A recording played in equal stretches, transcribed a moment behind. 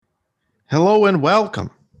Hello and welcome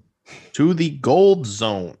to the Gold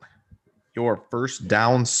Zone, your first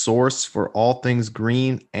down source for all things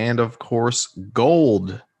green and, of course,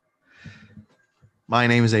 gold. My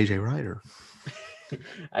name is AJ Ryder.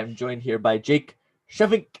 I'm joined here by Jake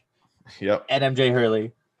Shavik Yep. and MJ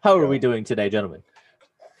Hurley. How are we doing today, gentlemen?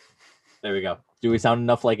 There we go. Do we sound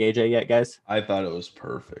enough like AJ yet, guys? I thought it was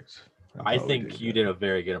perfect. I think you did a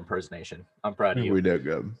very good impersonation. I'm proud of you. We did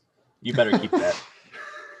good. You better keep that.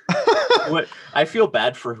 I feel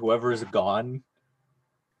bad for whoever's gone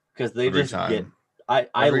because they Every just time. get.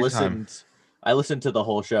 I listened to the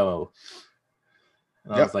whole show.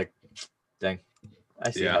 And I was like, dang,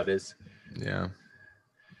 I see how it is. Yeah.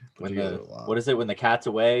 When what is it when the cat's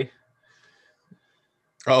away?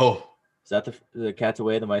 Oh, is that the cat's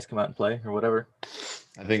away? The mice come out and play or whatever.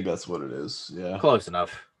 I think that's what it is. Yeah, close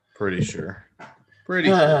enough. Pretty sure.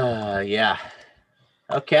 Yeah.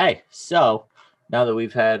 Okay, so now that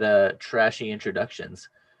we've had trashy introductions,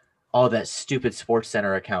 that stupid Sports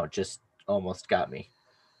Center account just almost got me.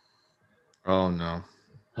 Oh no.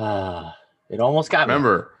 It almost got me.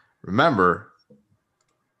 Remember,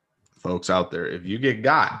 folks out there, if you get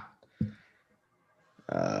got,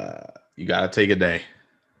 you gotta take a day.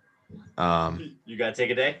 You gotta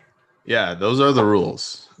take a day? Yeah, those are the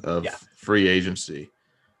rules of free agency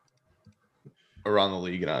around the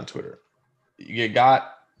league and on Twitter. You get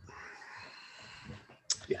got.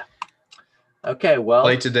 Yeah. Okay, well.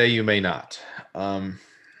 Play today, you may not. I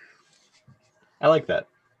like that.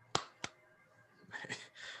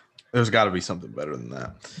 There's got to be something better than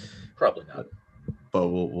that. Probably not. But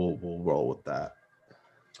we'll roll with that.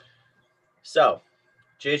 So,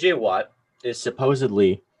 JJ Watt is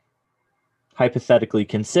supposedly, hypothetically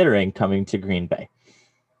considering coming to Green Bay.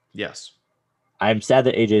 Yes. I'm sad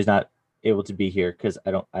that AJ is not able to be here because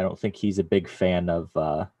I don't think he's a big fan of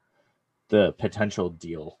the potential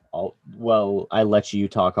deal. I let you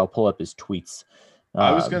talk. I'll pull up his tweets.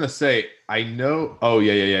 I was gonna say I know. Oh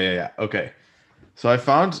yeah. Okay. So I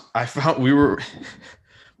found we were.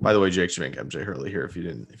 By the way, Jake Schmink, MJ Hurley here.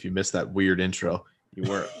 If you missed that weird intro, you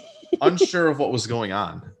were unsure of what was going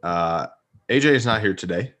on. AJ is not here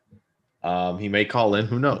today. He may call in.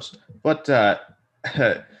 Who knows? But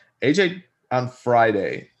AJ on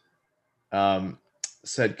Friday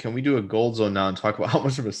said, "Can we do a Gold Zone now and talk about how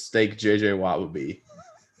much of a mistake JJ Watt would be?"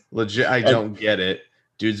 Legit, I don't get it.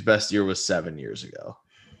 Dude's best year was 7 years ago.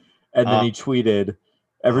 And then he tweeted,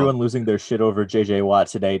 everyone losing their shit over JJ Watt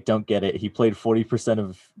today. Don't get it. He played 40%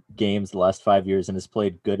 of games the last 5 years and has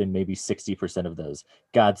played good in maybe 60% of those.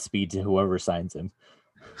 Godspeed to whoever signs him.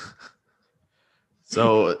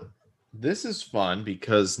 So this is fun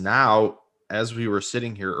because now, as we were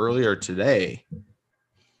sitting here earlier today,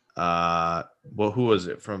 who was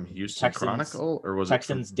it from Houston Chronicle or was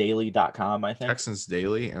TexansDaily.com, I think. Texans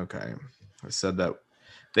Daily. Okay. I said that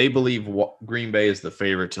they believe Green Bay is the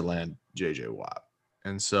favorite to land JJ Watt.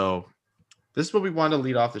 And so this is what we want to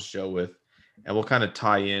lead off the show with, and we'll kind of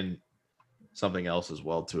tie in something else as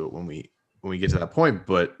well to it when we get to that point.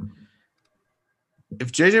 But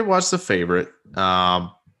if JJ Watt's the favorite,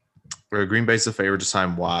 or Green Bay's the favorite to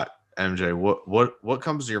sign Watt, MJ, what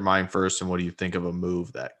comes to your mind first, and what do you think of a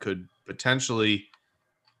move that could potentially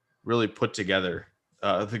really put together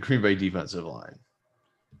the Green Bay defensive line?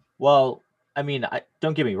 Well, I mean,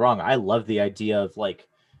 don't get me wrong. I love the idea of like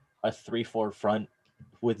a 3-4 front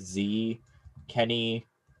with Z, Kenny,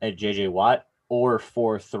 and JJ Watt, or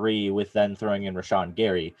 4-3 with then throwing in Rashawn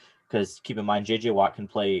Gary. Because keep in mind, JJ Watt can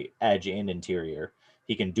play edge and interior.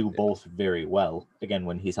 He can do both very well, again,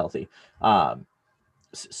 when he's healthy.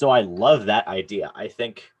 So I love that idea. I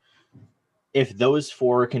think if those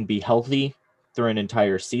four can be healthy through an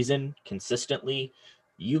entire season consistently,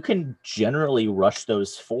 you can generally rush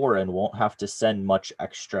those four and won't have to send much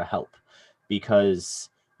extra help because,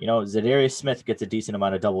 Za'Darius Smith gets a decent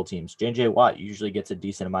amount of double teams. JJ Watt usually gets a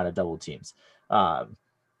decent amount of double teams.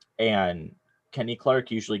 And Kenny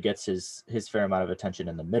Clark usually gets his fair amount of attention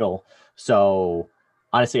in the middle. So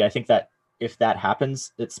honestly, I think that if that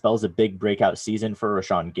happens, it spells a big breakout season for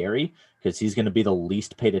Rashawn Gary because he's going to be the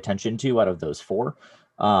least paid attention to out of those four.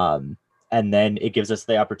 And then it gives us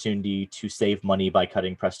the opportunity to save money by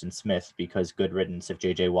cutting Preston Smith because good riddance. If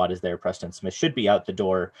JJ Watt is there, Preston Smith should be out the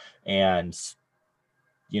door. And,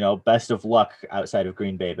 best of luck outside of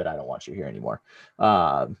Green Bay, but I don't want you here anymore.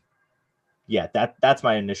 That's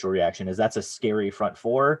my initial reaction is that's a scary front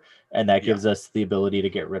four. And that gives us the ability to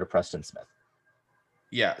get rid of Preston Smith.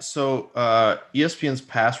 Yeah. So ESPN's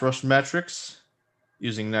pass rush metrics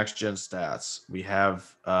using next gen stats, we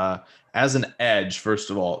have as an edge, first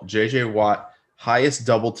of all, JJ Watt, highest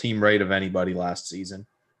double team rate of anybody last season.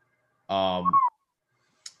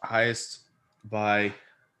 highest by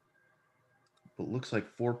what looks like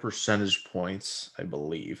 4 percentage points, I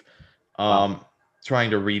believe. Wow.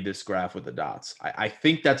 Trying to read this graph with the dots. I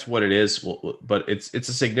think that's what it is, but it's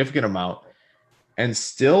a significant amount. And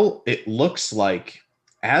still, it looks like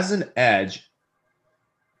as an edge,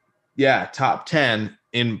 yeah, top 10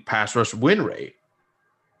 in pass rush win rate.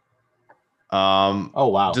 Oh,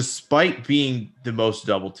 wow. Despite being the most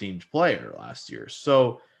double teamed player last year.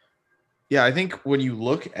 So, yeah, I think when you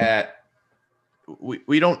look at,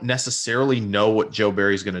 we don't necessarily know what Joe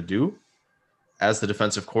Barry's going to do as the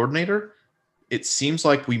defensive coordinator. It seems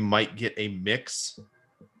like we might get a mix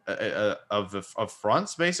of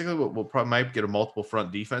fronts. Basically, we'll probably might get a multiple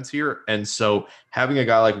front defense here, and so having a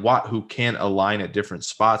guy like Watt who can align at different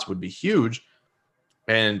spots would be huge.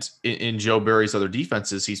 And in Joe Barry's other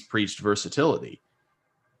defenses, he's preached versatility.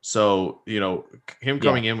 So, him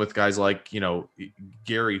coming in with guys like,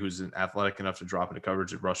 Gary, who's athletic enough to drop into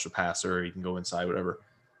coverage and rush the passer, he can go inside, whatever.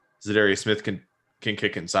 Za'Darius Smith can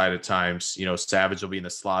kick inside at times. Savage will be in the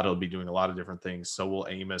slot. He'll be doing a lot of different things. So will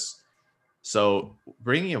Amos. So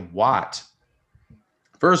bringing in Watt,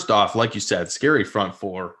 first off, like you said, scary front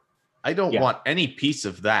four. I don't want any piece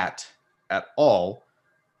of that at all.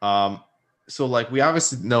 So, we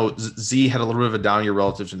obviously know Z had a little bit of a down year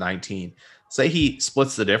relative to 19. Say he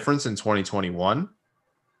splits the difference in 2021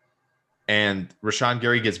 and Rashawn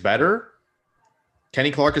Gary gets better.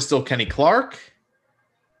 Kenny Clark is still Kenny Clark.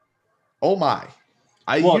 Oh, my.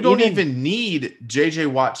 You don't even need J.J.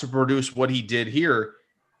 Watt to produce what he did here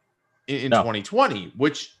in 2020,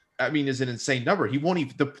 which, is an insane number. He won't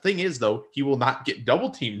even – the thing is, though, he will not get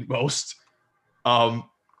double-teamed most,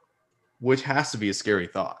 which has to be a scary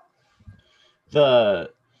thought. The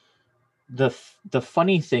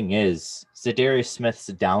funny thing is Za'Darius Smith's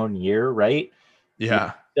down year, right?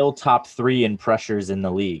 Yeah. Still top 3 in pressures in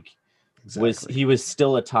the league. Exactly. He was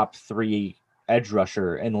still a top 3 edge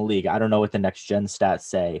rusher in the league. I don't know what the next gen stats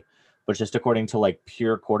say, but just according to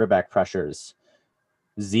pure quarterback pressures,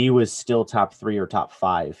 Z was still top 3 or top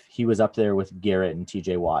 5. He was up there with Garrett and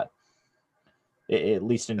TJ Watt. At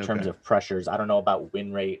least in terms of pressures. I don't know about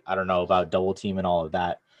win rate. I don't know about double team and all of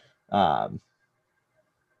that.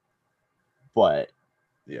 But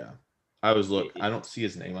yeah, I don't see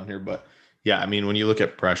his name on here, but yeah, when you look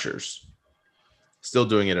at pressures, still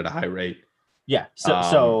doing it at a high rate. Yeah.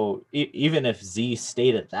 So even if Z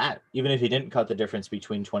stayed at that, even if he didn't cut the difference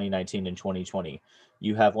between 2019 and 2020,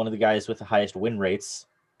 you have one of the guys with the highest win rates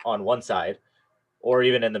on one side, or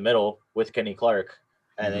even in the middle with Kenny Clark.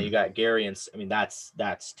 And then you got Gary. And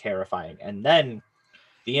that's terrifying. And then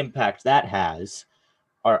the impact that has,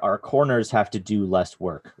 our corners have to do less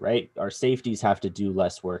work, right? Our safeties have to do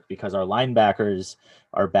less work because our linebackers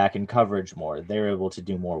are back in coverage more. They're able to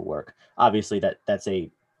do more work. Obviously, that's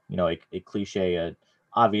a cliche, a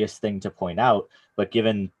obvious thing to point out. But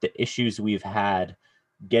given the issues we've had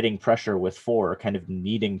getting pressure with 4, kind of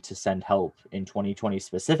needing to send help in 2020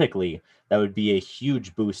 specifically, that would be a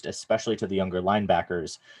huge boost, especially to the younger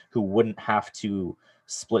linebackers who wouldn't have to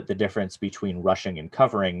split the difference between rushing and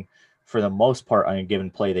covering. For the most part, on a given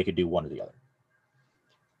play, they could do one or the other.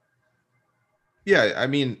 Yeah,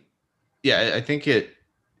 I think it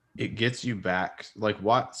gets you back,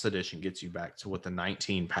 Watt's addition gets you back to what the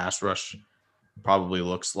 19 pass rush probably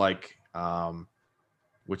looks like,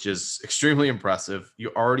 which is extremely impressive.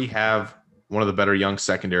 You already have one of the better young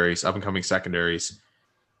secondaries, up-and-coming secondaries.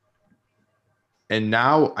 And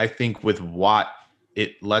now I think with Watt,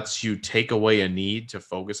 it lets you take away a need to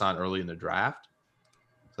focus on early in the draft.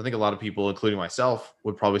 So I think a lot of people, including myself,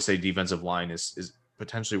 would probably say defensive line is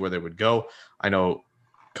potentially where they would go. I know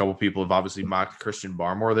a couple people have obviously mocked Christian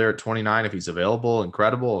Barmore there at 29 if he's available.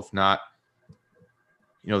 Incredible. If not,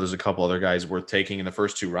 there's a couple other guys worth taking in the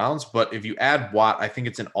first 2 rounds. But if you add Watt, I think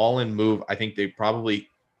it's an all-in move. I think they're probably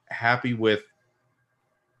happy with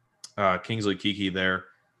Kingsley Kiki there.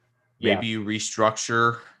 Maybe you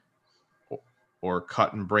restructure or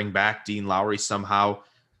cut and bring back Dean Lowry somehow.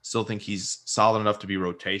 Still think he's solid enough to be a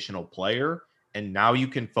rotational player. And now you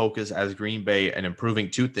can focus as Green Bay and improving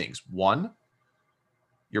 2 things. 1,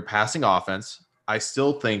 your passing offense. I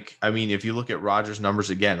still think, if you look at Rodgers' numbers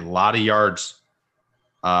again, a lot of yards,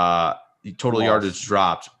 total yardage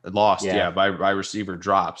dropped, lost, by receiver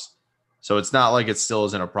drops. So it's not like it still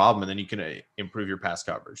isn't a problem. And then you can improve your pass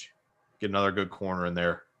coverage. Get another good corner in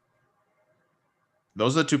there.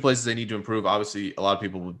 Those are the 2 places they need to improve. Obviously, a lot of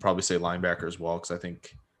people would probably say linebacker as well, because I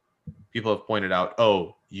think people have pointed out,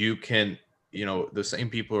 you can, the same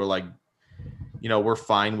people are like, we're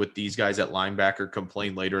fine with these guys at linebacker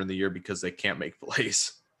complain later in the year because they can't make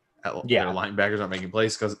plays. Their linebackers aren't making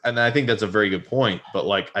plays. And I think that's a very good point. But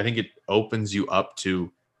I think it opens you up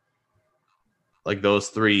to like those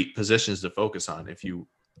three positions to focus on if you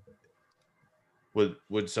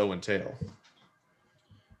would so entail.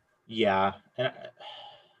 Yeah, and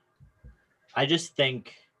I just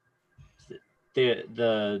think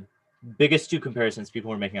the biggest two comparisons people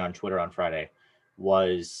were making on Twitter on Friday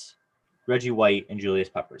was Reggie White and Julius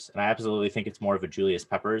Peppers, and I absolutely think it's more of a Julius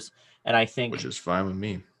Peppers, and I think Which is fine with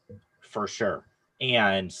me. for sure.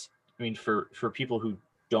 And I mean, for people who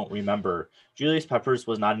don't remember, Julius Peppers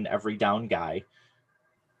was not an every down guy.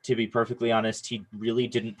 To be perfectly honest, he really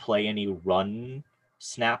didn't play any run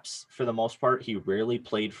snaps for the most part. He rarely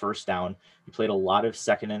played first down. He played a lot of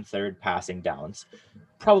second and third passing downs.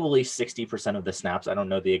 Probably 60% of the snaps. I don't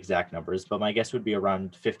know the exact numbers, but my guess would be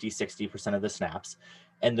around 50-60% of the snaps.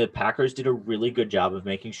 And the Packers did a really good job of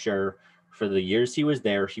making sure for the years he was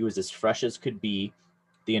there, he was as fresh as could be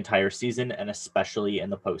the entire season, and especially in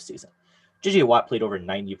the postseason. JJ Watt played over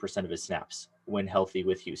 90% of his snaps when healthy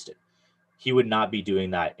with Houston. He would not be doing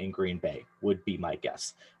that in Green Bay, would be my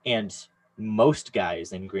guess. And most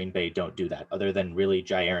guys in Green Bay don't do that, other than really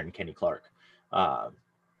Jair and Kenny Clark.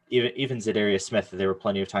 Even Zadarius Smith, there were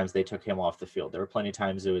plenty of times they took him off the field. There were plenty of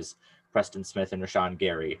times it was Preston Smith and Rashawn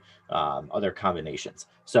Gary, other combinations.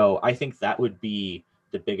 So I think that would be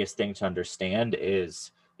the biggest thing to understand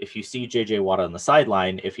is if you see JJ Watt on the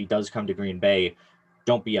sideline, if he does come to Green Bay,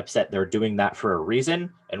 don't be upset. They're doing that for a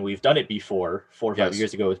reason. And we've done it before 4 or 5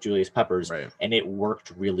 years ago with Julius Peppers, right, and it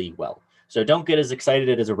worked really well. So don't get as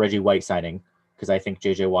excited as a Reggie White signing, because I think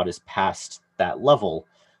JJ Watt is past that level,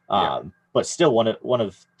 but still one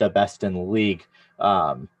of the best in the league.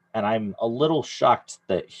 And I'm a little shocked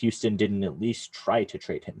that Houston didn't at least try to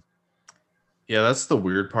trade him. Yeah, that's the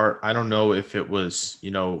weird part. I don't know if it was,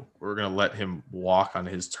 we're going to let him walk on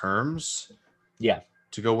his terms. Yeah.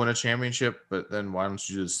 To go win a championship, but then why don't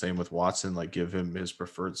you do the same with Watson? Like give him his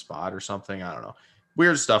preferred spot or something. I don't know.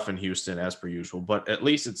 Weird stuff in Houston as per usual, but at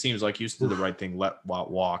least it seems like Houston did the right thing. Let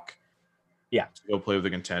Watt walk. Yeah. To go play with a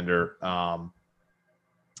contender.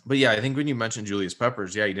 But yeah, I think when you mentioned Julius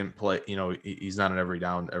Peppers, he didn't play, he's not an every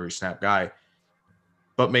down, every snap guy,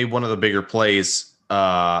 but made one of the bigger plays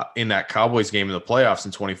in that Cowboys game in the playoffs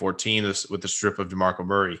in 2014 with the strip of DeMarco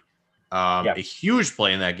Murray. A huge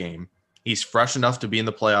play in that game. He's fresh enough to be in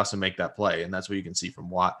the playoffs and make that play, and that's what you can see from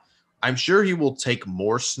Watt. I'm sure he will take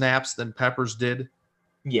more snaps than Peppers did.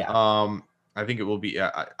 Yeah. I think it will be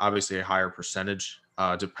obviously a higher percentage,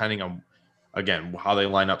 depending on, again, how they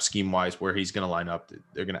line up scheme-wise, where he's going to line up.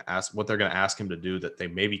 They're going to ask what they're going to ask him to do that they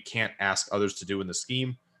maybe can't ask others to do in the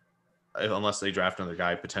scheme, unless they draft another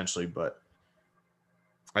guy potentially. But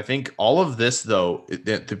I think all of this, though,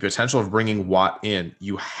 the potential of bringing Watt in,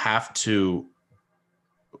 you have to –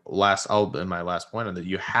 in my last point on that,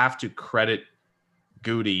 you have to credit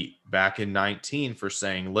Goody back in 19 for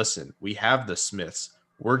saying, listen, we have the Smiths.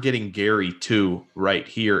 We're getting Gary too right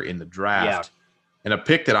here in the draft. Yeah. And a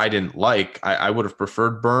pick that I didn't like, I would have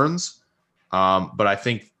preferred Burns. But I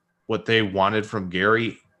think what they wanted from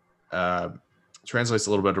Gary translates a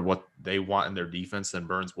little bit to what they want in their defense than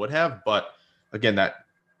Burns would have. But again, that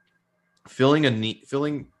filling a need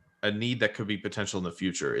that could be potential in the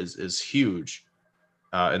future is huge.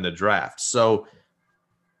 In the draft. So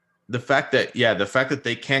the fact that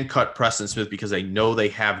they can cut Preston Smith because they know they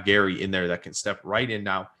have Gary in there that can step right in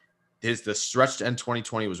now. The stretch to end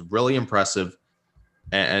 2020 was really impressive.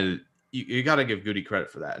 And you got to give Goody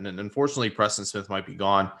credit for that. And unfortunately, Preston Smith might be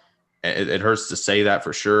gone. It hurts to say that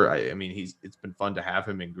for sure. I mean, it's been fun to have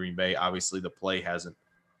him in Green Bay. Obviously, the play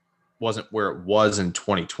wasn't where it was in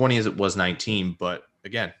 2020 as it was 19. But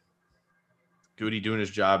again, Goody doing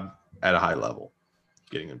his job at a high level.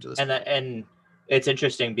 Getting him to this and it's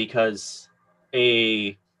interesting because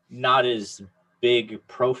a not as big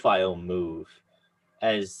profile move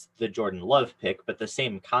as the Jordan Love pick, but the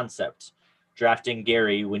same concept, drafting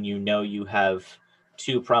Gary when you know you have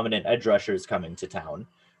two prominent edge rushers coming to town,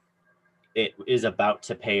 it is about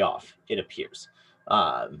to pay off, it appears.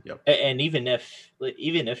 And even if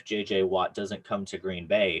JJ Watt doesn't come to Green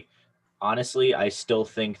Bay, honestly, I still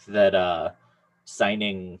think that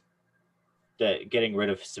getting rid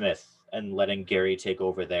of Smith and letting Gary take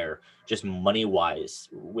over there, just money wise,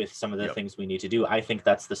 with some of the things we need to do, I think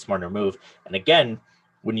that's the smarter move. And again,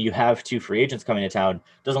 when you have two free agents coming to town,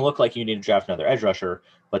 doesn't look like you need to draft another edge rusher,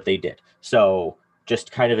 but they did. So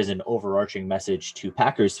just kind of as an overarching message to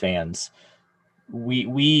Packers fans,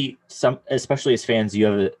 especially as fans, you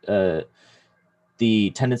have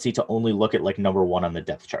the tendency to only look at like number one on the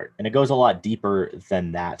depth chart, and it goes a lot deeper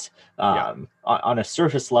than that. On a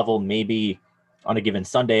surface level, maybe on a given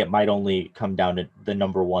Sunday, it might only come down to the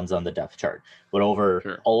number ones on the depth chart, but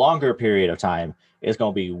over a longer period of time, it's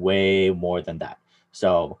going to be way more than that.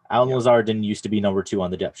 So Alan Lazard didn't used to be number 2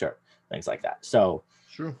 on the depth chart, things like that. So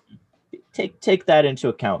True. Take that into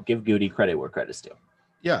account. Give Goody credit where credit's due.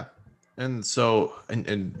 Yeah. And so,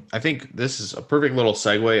 and I think this is a perfect little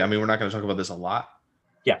segue. I mean, we're not going to talk about this a lot.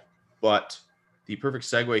 Yeah. But the perfect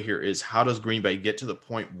segue here is, how does Green Bay get to the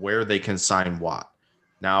point where they can sign Watt?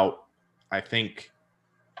 Now, I think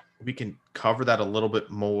we can cover that a little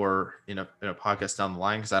bit more in a podcast down the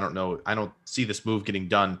line, because I don't see this move getting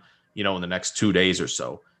done, in the next 2 days or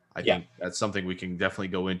so. I think that's something we can definitely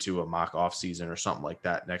go into a mock off season or something like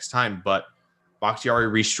that next time. But Bakhtiari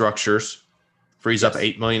restructures, frees up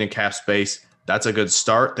 $8 million in cap space. That's a good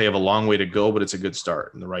start. They have a long way to go, but it's a good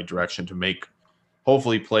start in the right direction to make,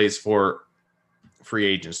 hopefully, plays for free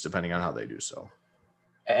agents, depending on how they do so.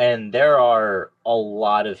 And there are a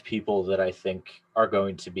lot of people that I think are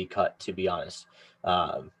going to be cut, to be honest.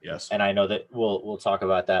 Yes. And I know that we'll talk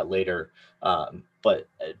about that later. But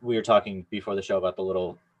we were talking before the show about the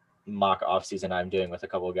little mock offseason I'm doing with a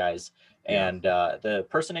couple of guys. And the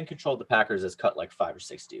person in control of the Packers has cut like 5 or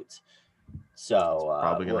 6 dudes. So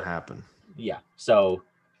probably going to happen. Yeah. So,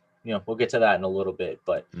 we'll get to that in a little bit,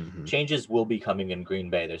 but changes will be coming in Green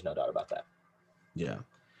Bay. There's no doubt about that. Yeah.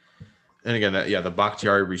 And again, the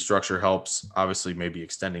Bakhtiari restructure helps. Obviously, maybe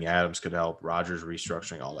extending Adams could help. Rodgers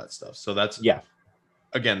restructuring, all that stuff. So that's,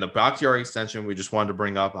 again, the Bakhtiari extension we just wanted to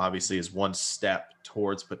bring up, obviously, is one step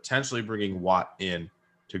towards potentially bringing Watt in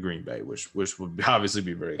to Green Bay, which would obviously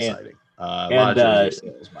be very exciting.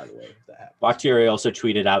 Sales, by the way, if that happens. Bakhtiari also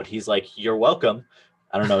tweeted out, he's like, "You're welcome."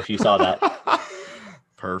 I don't know if you saw that.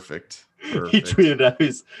 Perfect. He tweeted out,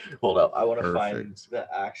 hold up, I want to find the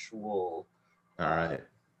actual all right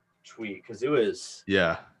tweet, because it was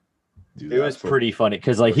it was pretty funny,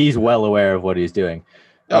 because like he's well aware of what he's doing.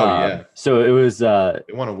 Yeah. So it was they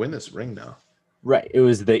want to win this ring now. Right. It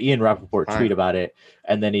was the Ian Rappaport tweet about it,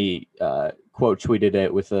 and then he quote tweeted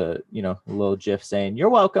it with a little GIF saying, "You're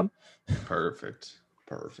welcome." Perfect.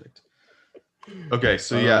 Okay,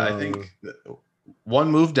 so I think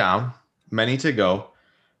one move down, many to go.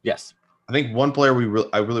 Yes. I think one player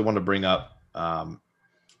I really want to bring up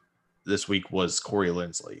this week was Corey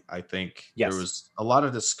Linsley. I think there was a lot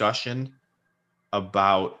of discussion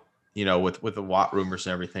about, with the Watt rumors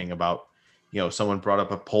and everything, about, someone brought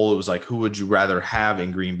up a poll. It was like, who would you rather have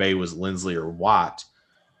in Green Bay, was Linsley or Watt?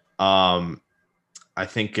 I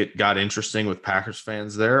think it got interesting with Packers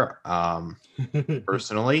fans there.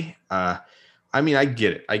 Personally, I mean, I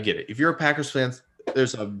get it. If you're a Packers fan,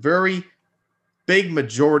 there's a very big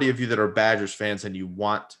majority of you that are Badgers fans and you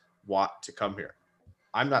want Watt to come here.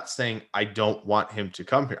 I'm not saying I don't want him to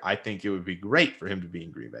come here. I think it would be great for him to be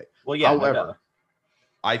in Green Bay. Well, yeah. However,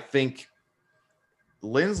 I think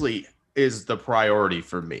Linsley is the priority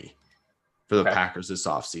for me, for the Packers this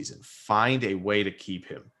offseason. Find a way to keep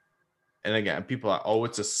him. And again, people are,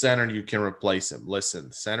 it's a center, you can replace him.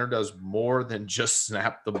 Listen, center does more than just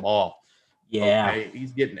snap the ball. Yeah. Okay?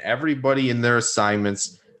 He's getting everybody in their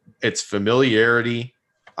assignments. It's familiarity,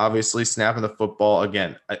 obviously, snapping the football.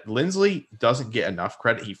 Again, Linsley doesn't get enough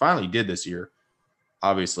credit. He finally did this year,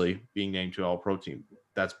 obviously, being named to All-Pro team.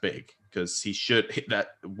 That's big, because he should hit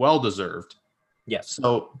that, well-deserved. Yes.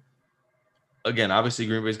 So, again, obviously,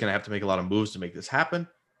 Green Bay's going to have to make a lot of moves to make this happen.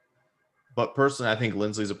 But personally, I think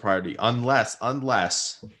Linsley's a priority, unless,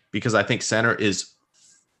 because I think center is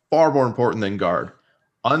far more important than guard.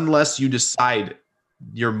 Unless you decide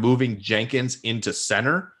you're moving Jenkins into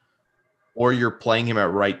center, or you're playing him at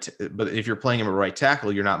right. But if you're playing him at right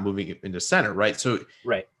tackle, you're not moving him into center, right? So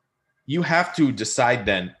you have to decide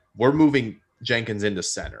then, we're moving Jenkins into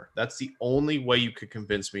center. That's the only way you could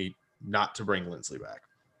convince me not to bring Linsley back.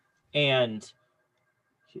 And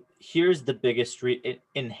here's the biggest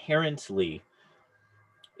inherently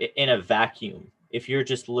in a vacuum. If you're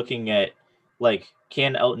just looking at, like,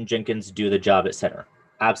 can Elgton Jenkins do the job at center?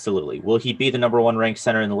 Absolutely. Will he be the number 1 ranked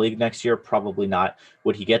center in the league next year? Probably not.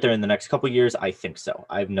 Would he get there in the next couple of years? I think so.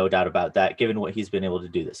 I have no doubt about that, given what he's been able to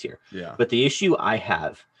do this year. Yeah. But the issue I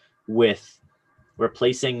have with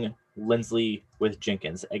replacing Linsley with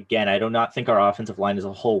Jenkins, again, I do not think our offensive line as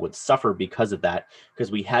a whole would suffer because of that,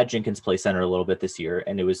 because we had Jenkins play center a little bit this year,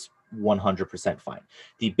 and it was 100% fine.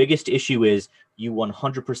 The biggest issue is you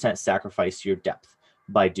 100% sacrifice your depth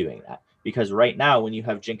by doing that, because right now, when you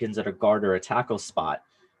have Jenkins at a guard or a tackle spot,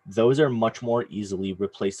 those are much more easily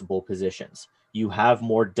replaceable positions. You have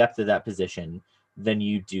more depth at that position than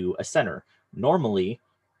you do a center. Normally,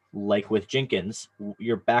 like with Jenkins,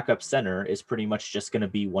 your backup center is pretty much just going to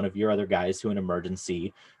be one of your other guys who in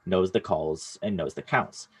emergency knows the calls and knows the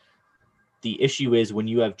counts. The issue is when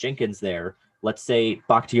you have Jenkins there, let's say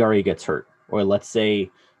Bakhtiari gets hurt, or let's say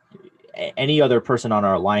any other person on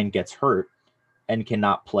our line gets hurt, and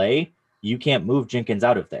cannot play, you can't move Jenkins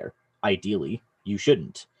out of there. Ideally, you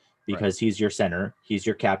shouldn't, because he's your center, he's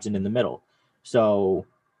your captain in the middle. So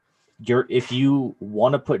if you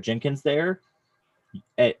want to put Jenkins there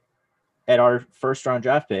at our first round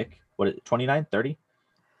draft pick, what is it, 29, 30?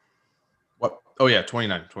 What? Oh yeah,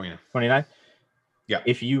 29. 29? Yeah.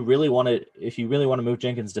 If you really want to move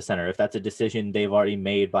Jenkins to center, if that's a decision they've already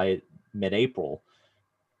made by mid-April,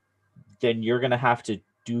 then you're going to have to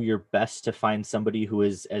do your best to find somebody who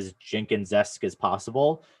is as Jenkins-esque as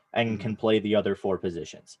possible and can play the other 4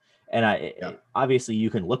 positions. And obviously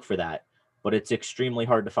you can look for that, but it's extremely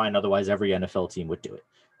hard to find. Otherwise, every NFL team would do it.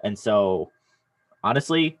 And so,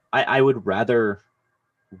 honestly, I would rather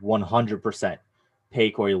 100%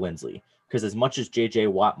 pay Corey Linsley, because as much as J.J.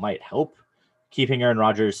 Watt might help, keeping Aaron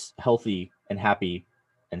Rodgers healthy and happy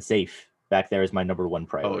and safe back there is my number one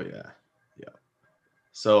priority. Oh, yeah. Yeah.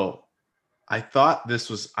 So I thought this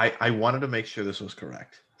was – I wanted to make sure this was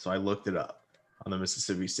correct. So I looked it up on the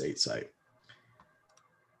Mississippi State site.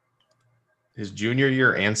 His junior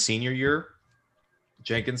year and senior year,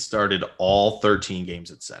 Jenkins started all 13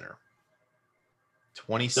 games at center.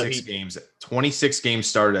 26 games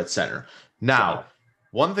started at center. Now,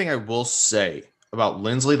 one thing I will say about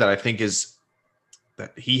Linsley that I think is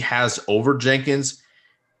that he has over Jenkins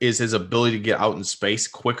is his ability to get out in space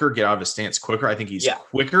quicker, get out of his stance quicker. I think he's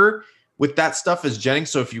quicker with that stuff as Jennings.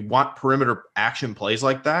 So if you want perimeter action plays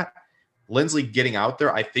like that, Linsley getting out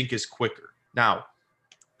there, I think, is quicker. Now,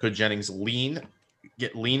 could Jennings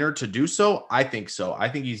get leaner to do so? I think so. I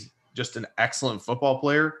think he's just an excellent football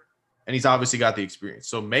player, and he's obviously got the experience.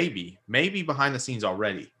 So maybe behind the scenes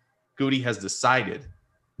already, Goody has decided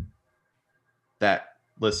that,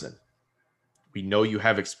 listen, we know you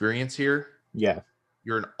have experience here. Yeah.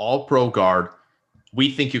 You're an all-pro guard. We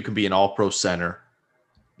think you can be an all-pro center.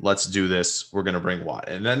 Let's do this. We're going to bring Watt.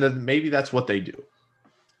 And then maybe that's what they do.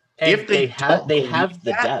 And if they have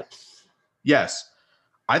the depth. Yes.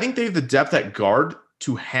 I think they have the depth at guard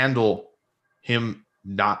to handle him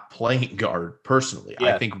not playing guard personally.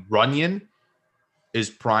 Yeah. I think Runyon is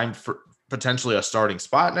primed for potentially a starting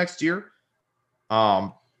spot next year.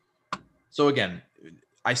 So again,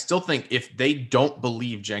 I still think if they don't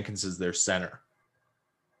believe Jenkins is their center,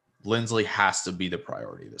 Linsley has to be the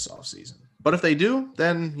priority this offseason. But if they do,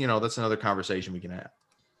 then, that's another conversation we can have.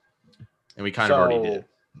 And we kind of already did.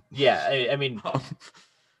 Yeah, I mean,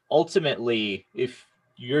 ultimately, if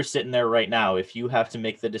you're sitting there right now, if you have to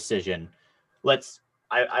make the decision,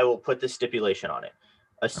 I will put the stipulation on it.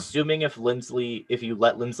 Assuming if you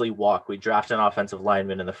let Linsley walk, we draft an offensive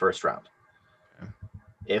lineman in the first round.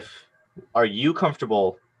 Okay. Are you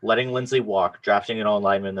comfortable letting Linsley walk, drafting an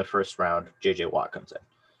lineman in the first round, J.J. Watt comes in?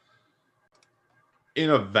 In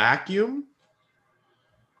a vacuum?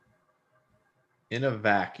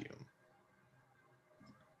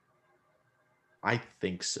 I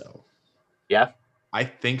think so. Yeah? I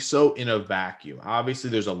think so in a vacuum. Obviously,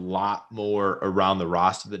 there's a lot more around the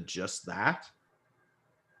roster than just that.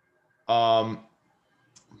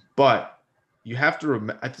 But you have to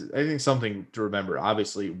remember, I think something to remember.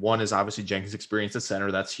 Obviously, one is obviously Jenkins' experience at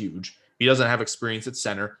center. That's huge. He doesn't have experience at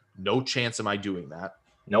center. No chance am I doing that.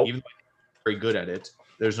 Nope. Even though I'm very good at it,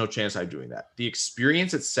 there's no chance I'm doing that. The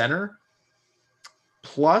experience at center,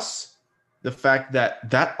 plus the fact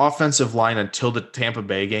that offensive line until the Tampa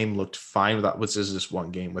Bay game looked fine without, which is this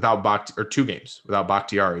one game, without 2 games without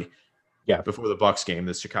Bakhtiari. Yeah. Before the Bucs game,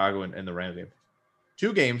 the Chicago and the Rams game.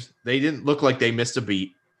 2 games, they didn't look like they missed a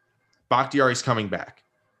beat. Bakhtiari's coming back.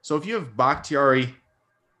 So if you have Bakhtiari,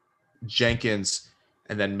 Jenkins,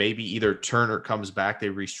 and then maybe either Turner comes back, they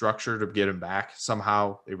restructure to get him back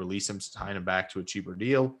somehow. They release him, sign him back to a cheaper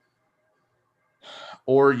deal.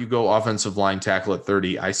 Or you go offensive line tackle at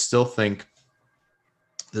 30. I still think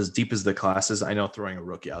as deep as the class is, I know throwing a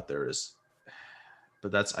rookie out there is,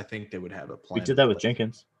 but I think they would have a plan. We did that with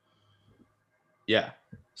Jenkins. Yeah.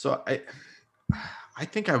 So I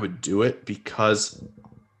think I would do it because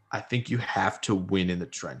I think you have to win in the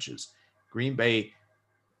trenches. Green Bay,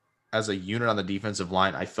 as a unit on the defensive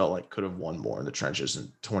line, I felt like could have won more in the trenches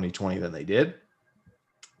in 2020 than they did.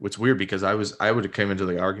 Which is weird because I would have came into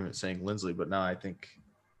the argument saying Linsley, but now I think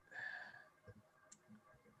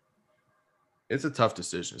it's a tough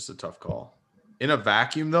decision. It's a tough call. In a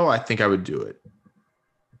vacuum, though, I think I would do it.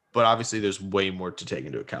 But obviously, there's way more to take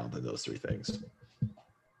into account than those 3 things.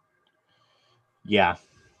 Yeah.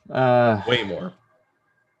 Way more.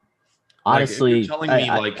 Honestly,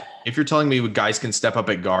 if you're telling me guys can step up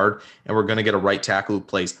at guard and we're going to get a right tackle who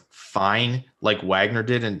plays fine like Wagner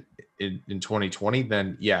did in 2020,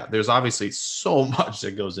 then yeah, there's obviously so much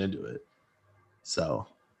that goes into it. So,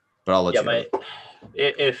 but I'll let you know.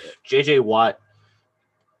 If J.J. Watt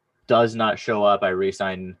does not show up, I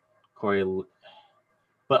re-sign Corey.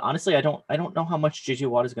 But honestly, I don't know how much JJ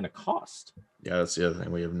Watt is going to cost. Yeah, that's the other thing.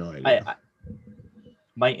 We have no idea.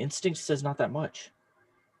 My instinct says not that much.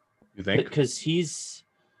 You think? Because he's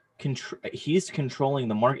controlling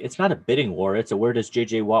the market. It's not a bidding war. It's a where does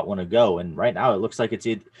JJ Watt want to go? And right now, it looks like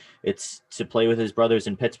it's to play with his brothers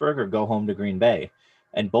in Pittsburgh or go home to Green Bay.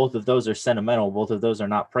 And both of those are sentimental. Both of those are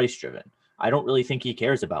not price driven. I don't really think he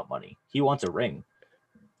cares about money. He wants a ring,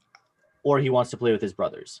 or he wants to play with his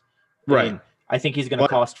brothers. Right. I mean, I think he's going to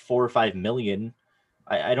cost $4 or $5 million.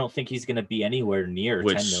 I don't think he's going to be anywhere near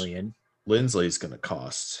 10 million. Linsley's going to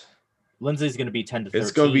cost. Linsley's going to be 10 to 13.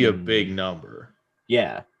 It's going to be a big number.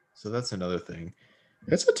 Yeah. So that's another thing.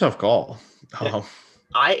 It's a tough call.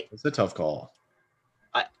 It's a tough call.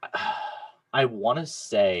 I want to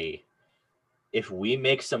say, if we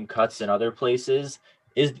make some cuts in other places,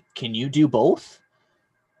 can you do both?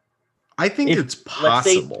 I think it's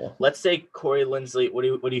possible. Let's say Corey Linsley. What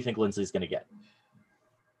do you think Linsley's going to get?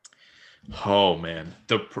 Oh man,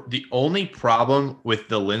 the only problem with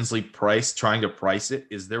the Linsley price, trying to price it,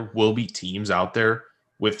 is there will be teams out there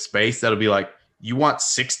with space that'll be like, you want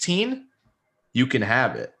 16, you can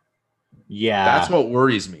have it. Yeah, that's what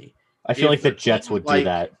worries me. I feel like the Jets would do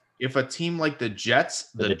that. If a team like the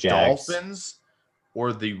Jets, the Jags, Dolphins,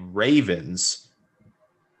 or the Ravens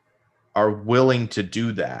are willing to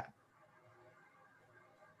do that,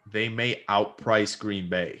 they may outprice Green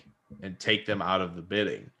Bay and take them out of the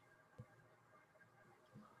bidding.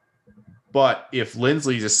 But if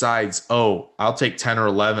Linsley decides, I'll take 10 or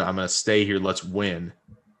 11, I'm going to stay here, let's win,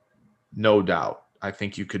 no doubt. I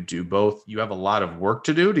think you could do both. You have a lot of work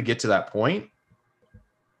to do to get to that point.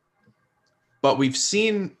 But we've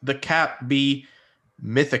seen the cap be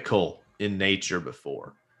mythical in nature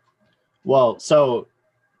before. Well, so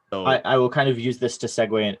I will kind of use this to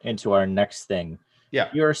segue into our next thing. Yeah.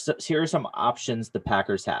 Here are some options the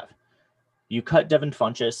Packers have. You cut Devin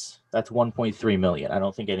Funchess, that's $1.3 million. I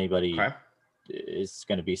don't think anybody is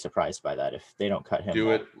going to be surprised by that. If they don't cut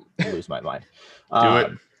him, I'll lose my mind. Do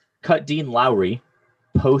it. Cut Dean Lowry,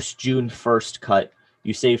 post June 1st cut.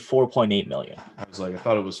 You save $4.8 million. I was like, I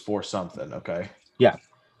thought it was for something. Okay. Yeah.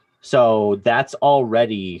 So that's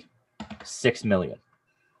already $6 million.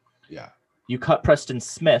 Yeah. You cut Preston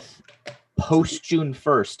Smith, post June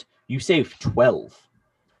 1st. You save 12.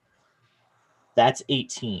 That's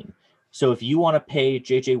 18. So if you want to pay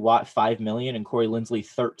JJ Watt $5 million and Corey Linsley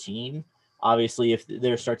 13, obviously if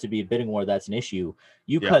there starts to be a bidding war, that's an issue.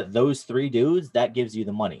 You cut those three dudes, that gives you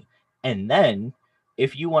the money. And then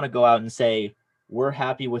if you want to go out and say, we're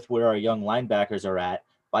happy with where our young linebackers are at,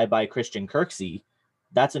 bye-bye Christian Kirksey,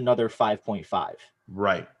 that's another 5.5.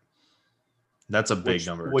 Right. That's a big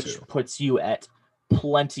number, which puts you at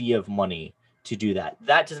plenty of money to do that.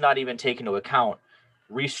 That does not even take into account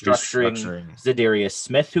restructuring Zadarius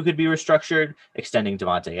Smith, who could be restructured, extending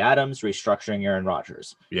Devontae Adams, restructuring Aaron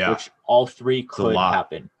Rodgers, which all three could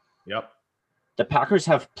happen. Yep. The Packers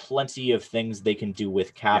have plenty of things they can do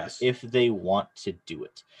with cap if they want to do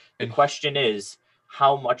it. The question is,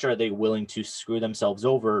 how much are they willing to screw themselves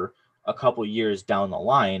over a couple years down the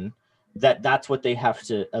line? That's what they have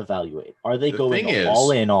to evaluate. Are they going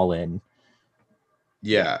all in?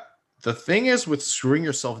 Yeah. The thing is, with screwing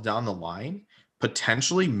yourself down the line,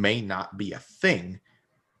 potentially may not be a thing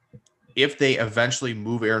if they eventually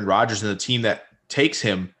move Aaron Rodgers and the team that takes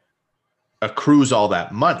him accrues all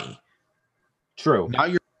that money. True. Now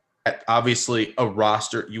you're at obviously a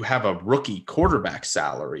roster. You have a rookie quarterback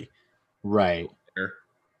salary. Right.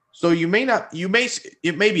 So it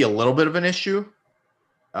may be a little bit of an issue.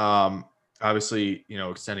 Obviously,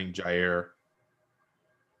 extending Jair,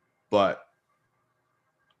 but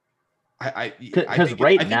I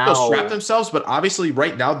think they'll strap themselves, but obviously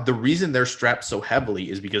right now, the reason they're strapped so heavily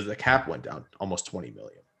is because the cap went down almost 20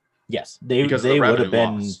 million. Yes, they would have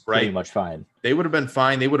been pretty much fine. They would have been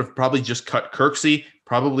fine. They would have probably just cut Kirksey,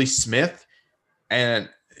 probably Smith, and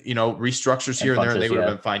restructures here and there, and they would have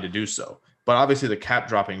been fine to do so. But obviously the cap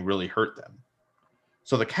dropping really hurt them.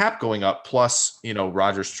 So the cap going up plus,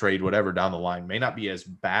 Rodgers trade, whatever down the line may not be as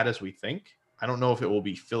bad as we think. I don't know if it will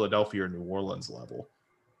be Philadelphia or New Orleans level.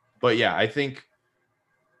 But yeah, I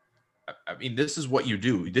mean, this is what you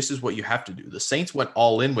do. This is what you have to do. The Saints went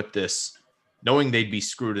all in with this, knowing they'd be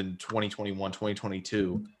screwed in 2021,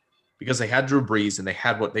 2022, because they had Drew Brees and they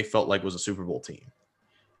had what they felt like was a Super Bowl team.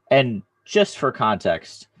 And just for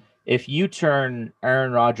context, if you turn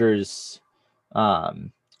Aaron Rodgers'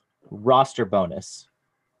 roster bonus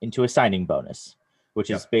into a signing bonus,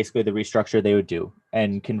 which is basically the restructure they would do,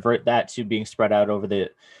 and convert that to being spread out over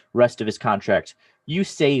the rest of his contract, you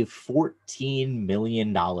save $14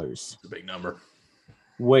 million. It's a big number.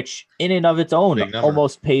 which in and of its own Big number.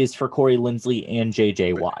 almost pays for Corey Linsley and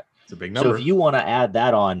JJ Watt. It's a big So number. if you want to add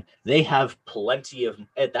that on, they have plenty of,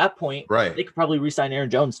 at that point, Right. they could probably re-sign Aaron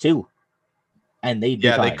Jones too. And they'd be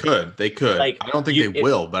Yeah, fine. they could. Like, I don't think they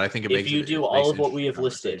will, but I think it if makes you it, do it all makes of what we have interesting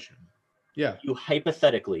listed, conversation. Yeah. you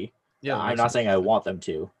hypothetically, Yeah. I'm not saying I want them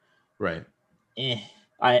to. Right. We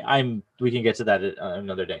can get to that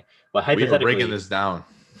another day. But We are hypothetically, breaking this down.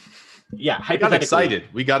 Yeah, We got hypothetically, excited.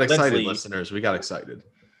 We got excited, Linsley- listeners. We got excited.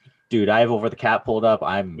 dude, I have Over the Cap pulled up.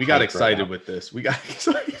 We got hyped excited right now. with this. We got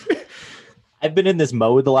excited. I've been in this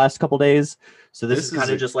mode the last couple days, so this is This kind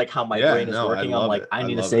is of just like how my yeah, brain is no, I working. I'm love like, it. I I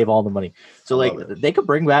need to love save it. all the money. So I like, love it. they could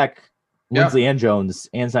bring back Yeah. Linsley and Jones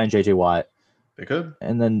and sign JJ Watt, They could.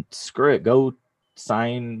 and then screw it, go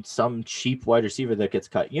sign some cheap wide receiver that gets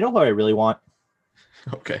cut. You know who I really want?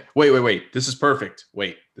 Okay. Wait. This is perfect.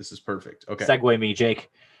 This is perfect. Okay. Segue me,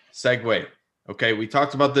 Jake. Segue. Okay. We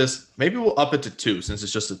talked about this. Maybe we'll up it to 2 since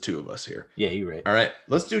it's just the 2 of us here. Yeah, you're right. All right.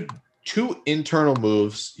 Let's do 2 internal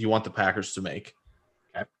moves you want the Packers to make.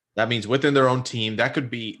 Okay. That means within their own team. That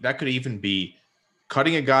could even be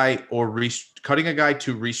cutting a guy or cutting a guy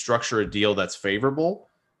to restructure a deal that's favorable.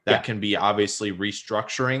 That can be obviously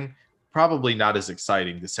restructuring. Probably not as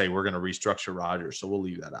exciting to say we're going to restructure Rodgers, so we'll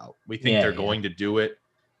leave that out. We think they're going to do it,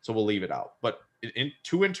 so we'll leave it out. But in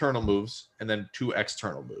 2 internal moves and then 2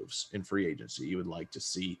 external moves in free agency, you would like to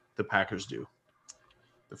see the Packers do.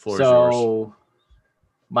 The floor is yours. So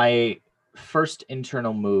my first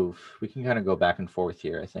internal move, we can kind of go back and forth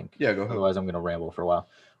here, I think. Yeah, go ahead. Otherwise, I'm going to ramble for a while.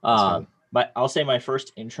 fine. I'll say my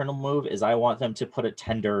first internal move is I want them to put a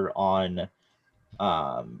tender on.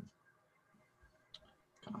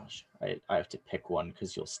 Gosh, I have to pick one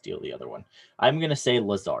because you'll steal the other one. I'm going to say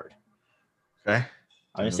Lazard. Okay.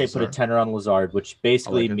 I'm going to say put a tender on Lazard, which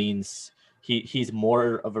basically it. means he's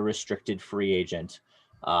more of a restricted free agent.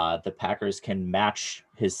 The Packers can match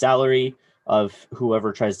his salary of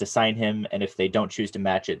whoever tries to sign him, and if they don't choose to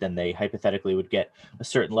match it, then they hypothetically would get a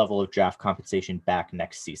certain level of draft compensation back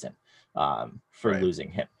next season for losing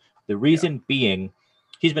him. The reason being,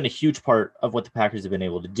 he's been a huge part of what the Packers have been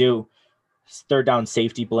able to do. Third down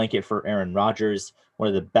safety blanket for Aaron Rodgers, one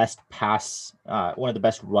of the best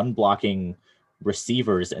run blocking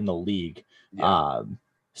receivers in the league. Yeah.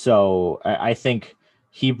 So I think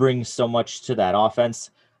he brings so much to that offense.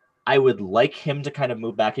 I would like him to kind of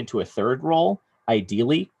move back into a third role,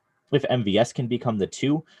 ideally, if MVS can become the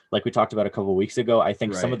 2, like we talked about a couple of weeks ago. I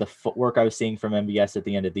think some of the footwork I was seeing from MVS at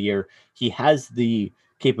the end of the year, he has the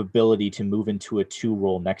capability to move into a 2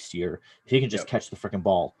 role next year if he can just catch the freaking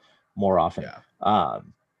ball more often. Yeah.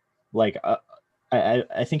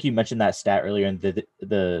 I think you mentioned that stat earlier in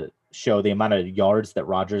the show, the amount of yards that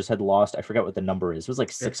Rodgers had lost. I forget what the number is. It was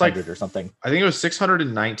like 600 or something. I think it was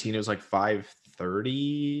 619. It was like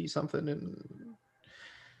 530 something.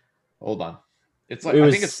 Hold on. It's like I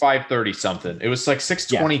think it's 530 something. It was like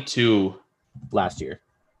 622 last year.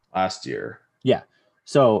 Yeah.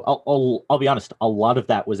 So I'll be honest. A lot of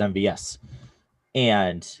that was MVS,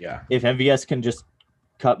 and if MVS can just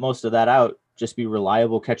cut most of that out, just be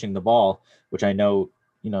reliable catching the ball, which I know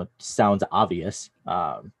sounds obvious.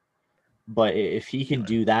 But if he can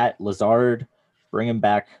do that, Lazard, bring him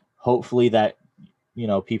back. Hopefully that,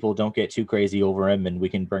 people don't get too crazy over him and we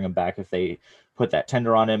can bring him back if they put that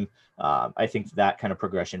tender on him. I think that kind of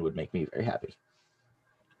progression would make me very happy.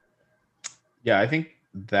 Yeah, I think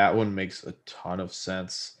that one makes a ton of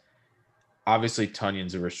sense. Obviously,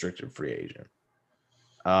 Tunyon's a restricted free agent.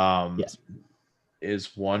 Yes.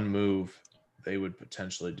 Is one move they would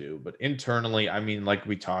potentially do. But internally, I mean, like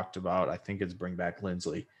we talked about, I think it's bring back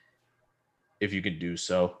Linsley. If you could do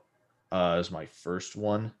so, is my first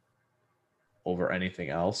one over anything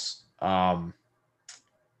else. Because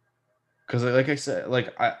like I said,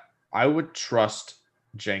 like I would trust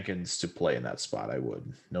Jenkins to play in that spot. I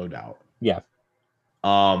would, no doubt. Yeah.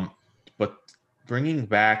 But bringing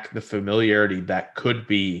back the familiarity that could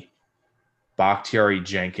be Bakhtiari,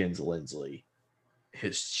 Jenkins, Linsley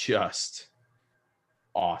is just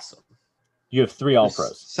awesome. You have 3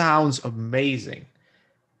 All-Pros. Sounds amazing.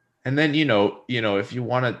 And then, if you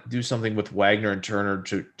want to do something with Wagner and Turner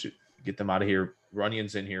to get them out of here,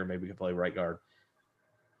 Runyon's in here, maybe we can play right guard.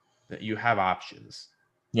 That you have options.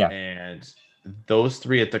 Yeah. And those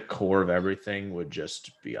 3 at the core of everything would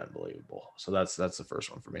just be unbelievable. So that's the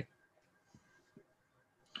first one for me.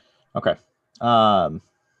 Okay.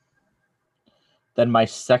 Then my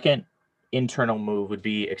second internal move would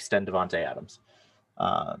be extend Devontae Adams.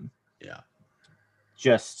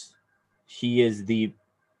 He is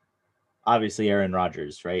obviously Aaron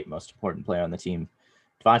Rodgers, right? Most important player on the team.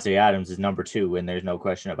 Devontae Adams is number 2, and there's no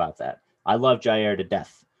question about that. I love Jair to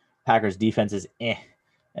death. Packers defense is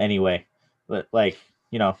anyway. But like,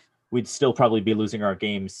 we'd still probably be losing our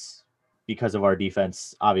games because of our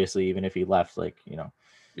defense, obviously, even if he left. Like,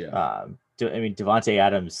 Yeah. Devontae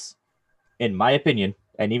Adams, in my opinion,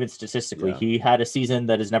 and even statistically, Yeah. he had a season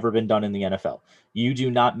that has never been done in the NFL. You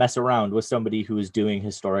do not mess around with somebody who is doing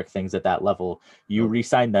historic things at that level. You Nope.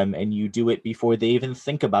 re-sign them and you do it before they even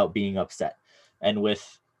think about being upset. And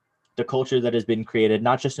with the culture that has been created,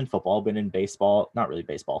 not just in football, but in baseball, not really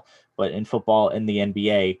baseball, but in football and the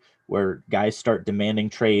NBA, where guys start demanding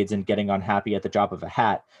trades and getting unhappy at the drop of a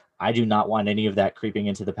hat. I do not want any of that creeping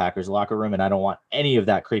into the Packers locker room, and I don't want any of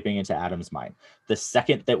that creeping into Adams' mind. The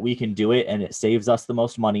second that we can do it and it saves us the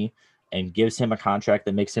most money and gives him a contract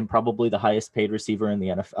that makes him probably the highest paid receiver in the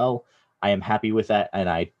NFL, I am happy with that, and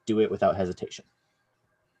I do it without hesitation.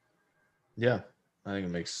 Yeah, I think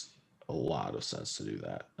it makes a lot of sense to do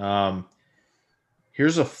that.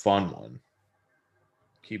 Here's a fun one.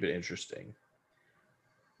 Keep it interesting.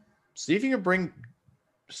 See if you can bring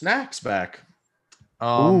Snacks back.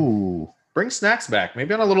 Ooh, Bring Snacks back.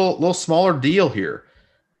 Maybe on a little smaller deal here.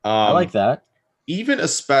 I like that. Even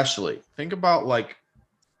especially think about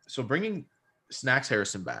so bringing Snacks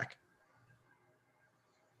Harrison back,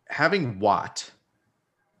 having Watt.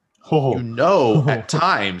 At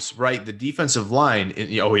times, right? The defensive line.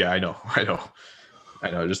 Oh yeah, I know.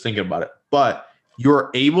 Just thinking about it, but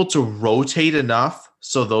you're able to rotate enough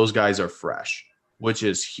so those guys are fresh, which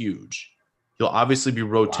is huge. You'll obviously be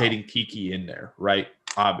rotating Kiki in there, right?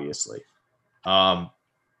 Obviously.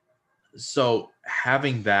 So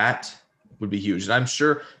having that would be huge. And I'm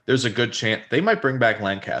sure there's a good chance they might bring back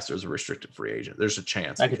Lancaster as a restricted free agent. There's a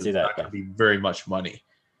chance. I could see that. It's not going to be very much money.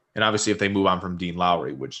 And obviously if they move on from Dean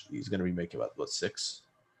Lowry, which he's going to be making about, $6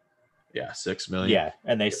 million. Yeah.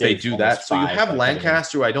 And they do that. So you have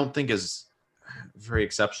Lancaster, who I don't think is very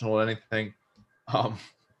exceptional at anything.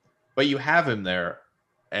 But you have him there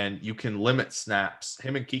and you can limit snaps.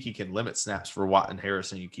 Him and Kiki can limit snaps for Watt and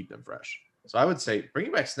Harrison. You keep them fresh. So I would say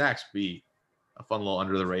bringing back Snacks would be a fun little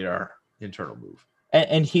under the radar internal move.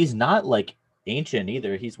 And he's not like ancient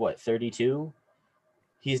either. He's what, 32?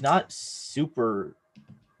 He's not super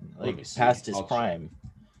past his prime.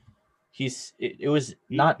 It was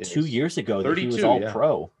not 2 years ago that he was all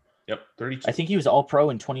pro. Yep, 32. I think he was all pro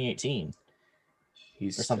in 2018.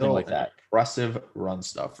 He's or something like that. Impressive run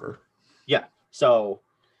stuffer. Yeah. So,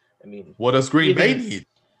 what does Green Bay need?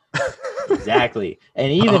 Exactly.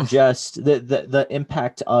 And even just the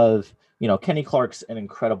impact of, Kenny Clark's an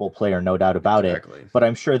incredible player, no doubt about it. But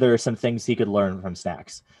I'm sure there are some things he could learn from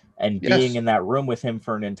Snacks. And being in that room with him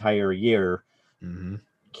for an entire year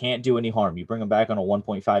can't do any harm. You bring him back on a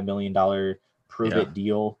 $1.5 million prove-it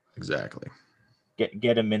deal. Exactly.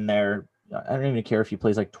 Get him in there. I don't even care if he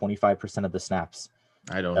plays like 25% of the snaps.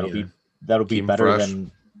 That'll be better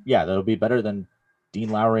than that'll be better than Dean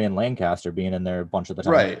Lowry and Lancaster being in there a bunch of the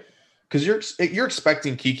time. Right. Because you're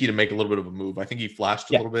expecting Kiki to make a little bit of a move. I think he flashed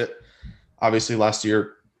a little bit, obviously last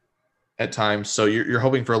year at times. So you're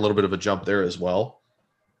hoping for a little bit of a jump there as well.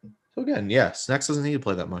 So again, Snacks doesn't need to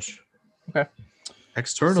play that much. Okay.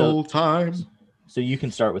 External time. So you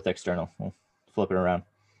can start with external. We'll flip it around.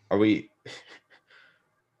 Are we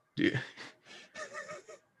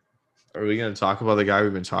going to talk about the guy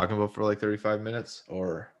we've been talking about for like 35 minutes?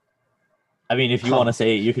 Or if you want to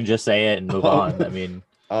say it, you can just say it and move on.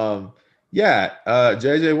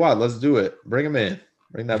 JJ Watt, let's do it. Bring him in.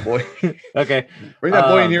 Bring that boy. Okay. Bring that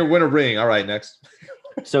boy in here, win a ring. All right, next.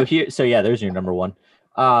 There's your number one.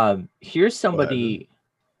 Here's somebody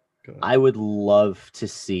I would love to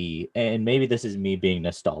see, and maybe this is me being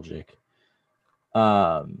nostalgic.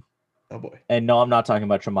 Oh boy. And no, I'm not talking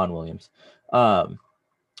about Tramon Williams.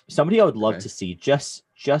 Somebody I would love to see just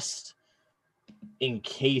in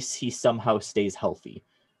case he somehow stays healthy.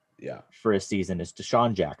 For a season is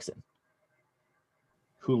Deshaun Jackson,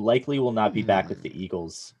 who likely will not be back with the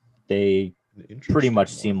Eagles. They pretty much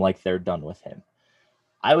seem like they're done with him.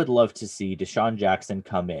 I would love to see Deshaun Jackson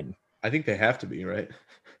come in. I think they have to be, right?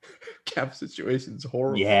 Cap situation's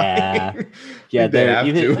horrible. Yeah.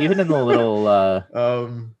 Even in the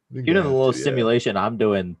little simulation I'm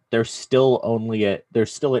doing, they're still at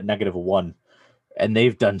 -1, and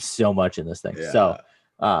they've done so much in this thing. Yeah. So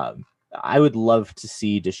I would love to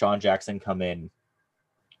see Deshaun Jackson come in.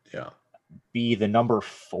 Be the number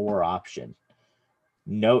 4 option.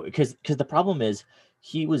 No, because the problem is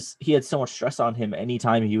he had so much stress on him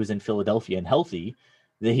anytime he was in Philadelphia and healthy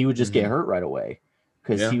that he would just get hurt right away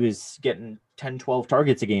because he was getting 10, 12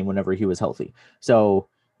 targets a game whenever he was healthy. So,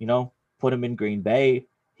 put him in Green Bay.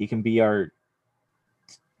 He can be a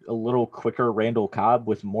little quicker Randall Cobb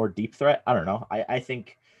with more deep threat. I don't know. I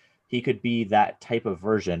think he could be that type of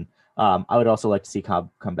version. I would also like to see Cobb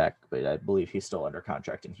come back, but I believe he's still under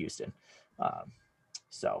contract in Houston.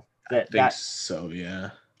 So I think so,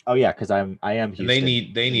 yeah. Oh yeah, because I am Houston.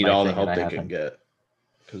 And they need all the help they can get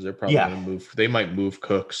because they're probably going to move. They might move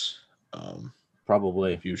Cooks,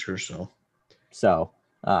 probably in the future. So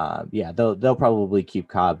they'll probably keep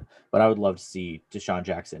Cobb, but I would love to see Deshaun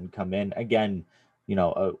Jackson come in again.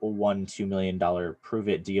 A $1-2 million prove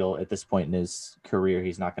it deal at this point in his career.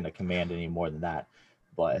 He's not going to command any more than that,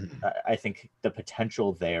 but I think the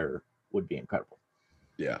potential there would be incredible.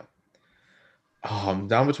 Yeah. Oh, I'm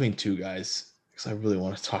down between two guys because I really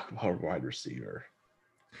want to talk about a wide receiver.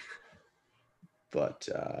 But,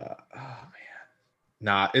 oh, man.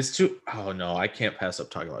 Nah, it's too – oh, no, I can't pass up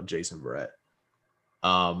talking about Jason Verrett.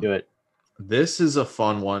 Do it. This is a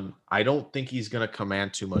fun one. I don't think he's going to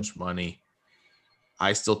command too much money.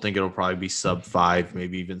 I still think it'll probably be sub 5,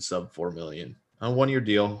 maybe even sub 4 million. A 1-year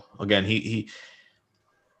deal. Again, he's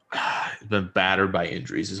been battered by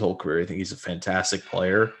injuries his whole career. I think he's a fantastic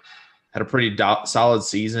player. Had a pretty solid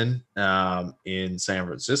season in San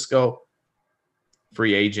Francisco.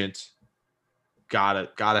 Free agent. Gotta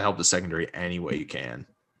help the secondary any way you can.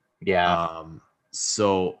 Yeah.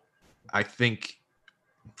 So I think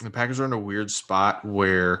the Packers are in a weird spot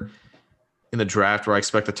where in the draft where I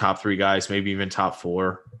expect the top 3 guys, maybe even top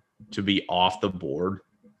 4, to be off the board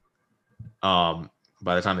by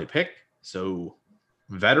the time they pick. So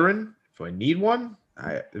veteran, if I need one,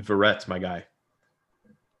 Verrett's my guy.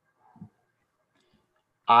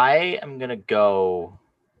 I am going to go.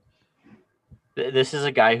 This is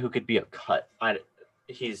a guy who could be a cut.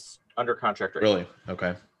 He's under contract right now. Really?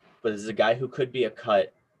 Okay. But this is a guy who could be a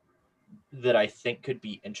cut that I think could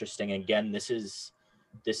be interesting. Again,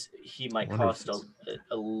 he might cost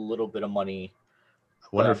a little bit of money. I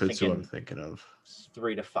wonder if it's who I'm thinking of.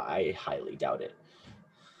 3 to 5. I highly doubt it.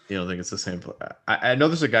 You don't think it's the same player? I know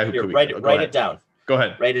there's a guy who could write it down. Go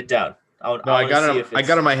ahead. Write it down. I got it. I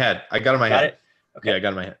got it in my head. Got it? Okay. Yeah, I got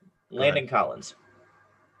it in my head. Landon Collins.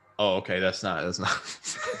 Oh, okay. That's not.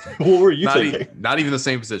 What were you thinking? Not even the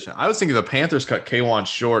same position. I was thinking the Panthers cut K'Wan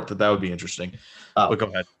Short. That would be interesting. But go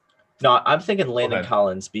ahead. No, I'm thinking Landon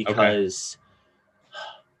Collins because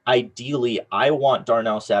ideally I want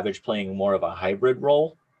Darnell Savage playing more of a hybrid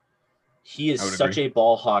role. He is such a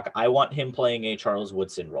ball hawk. I want him playing a Charles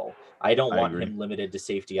Woodson role. I don't want him limited to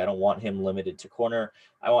safety. I don't want him limited to corner.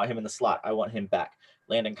 I want him in the slot. I want him back.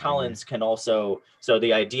 Landon Collins can also – so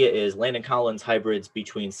the idea is Landon Collins hybrids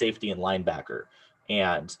between safety and linebacker,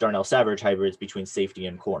 and Darnell Savage hybrids between safety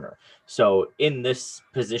and corner. So in this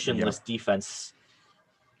positionless defense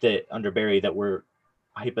that under Barry that we're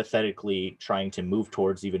hypothetically trying to move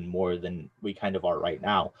towards even more than we kind of are right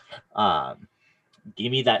now,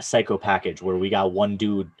 give me that psycho package where we got one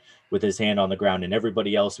dude with his hand on the ground and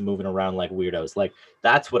everybody else moving around like weirdos. Like,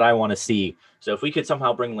 that's what I want to see. So if we could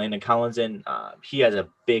somehow bring Landon Collins in, he has a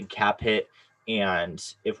big cap hit. And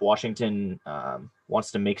if Washington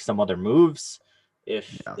wants to make some other moves,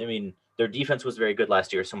 their defense was very good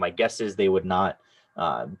last year. So my guess is they would not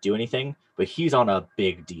do anything, but he's on a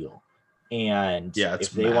big deal. And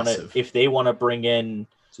if they want to bring in,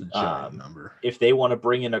 it's a giant number. If they want to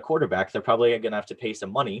bring in a quarterback, they're probably going to have to pay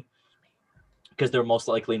some money because they're most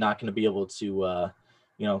likely not going to be able to,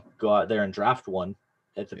 go out there and draft one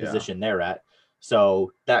at the position they're at.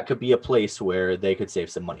 So that could be a place where they could save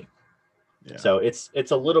some money. Yeah. So it's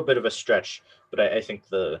a little bit of a stretch, but I think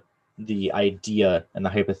the idea and the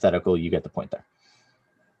hypothetical, you get the point there.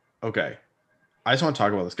 Okay. I just want to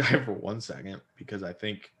talk about this guy for 1 second because I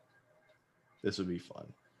think this would be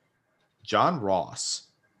fun. John Ross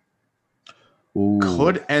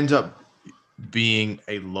could end up being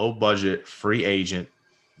a low-budget free agent,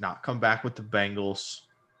 not come back with the Bengals,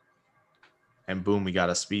 and boom, we got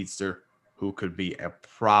a speedster who could be a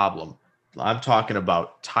problem. I'm talking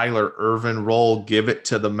about Tyler Ervin role. Give it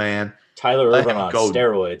to the man. Tyler Ervin on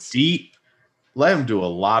steroids. Deep. Let him do a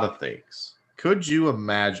lot of things. Could you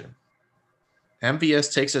imagine?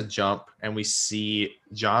 MVS takes a jump, and we see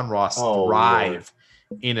John Ross thrive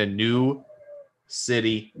in a new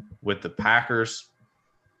city with the Packers.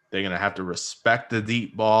 They're going to have to respect the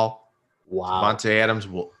deep ball. Wow. Devontae Adams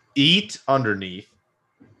will eat underneath.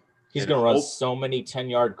 He's going to run so many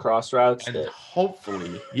 10-yard cross routes. And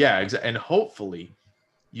hopefully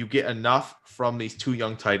you get enough from these two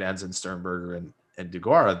young tight ends in Sternberger and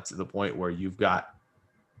DeGuara to the point where you've got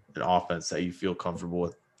an offense that you feel comfortable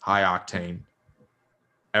with, high octane,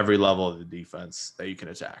 every level of the defense that you can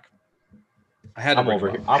attack. I'm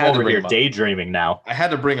over here daydreaming now. I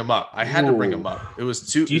had to bring him up. It was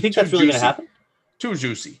too. Do you think that's really going to happen? Too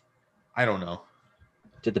juicy. I don't know.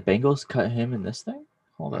 Did the Bengals cut him in this thing?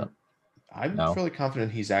 Hold up. I'm No. fairly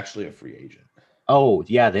confident he's actually a free agent. Oh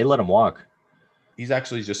yeah, they let him walk. He's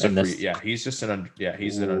actually just In a free. this- Yeah, he's just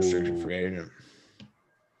he's an unrestricted Ooh. free agent.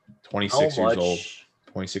 How 26 years old. much?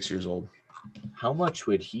 26 years old. How much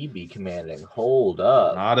would he be commanding? Hold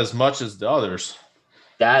up. Not as much as the others.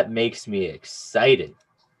 That makes me excited.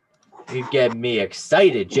 You get me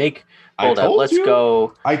excited, Jake. Hold I up. told Let's you.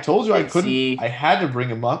 go. I told you I and couldn't. see. I had to bring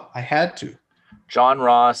him up. I had to. John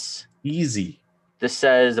Ross. Easy. This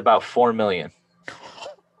says about $4 million.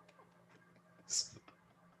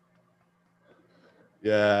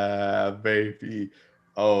 Yeah, baby.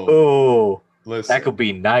 Oh, Oh, listen. that could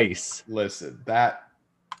be nice. Listen, that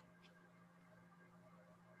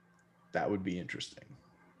would be interesting.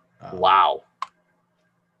 Wow.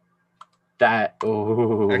 That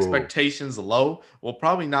Expectations low. Well,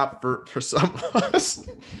 probably not for some of us.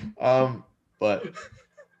 But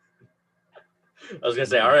I was gonna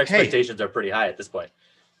say our expectations are pretty high at this point.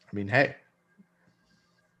 I mean, hey,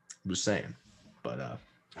 I'm just saying. But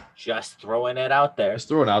Just throwing it out there. just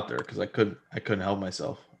throw it out there because I couldn't help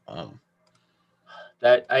myself.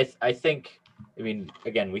 That I think. I mean,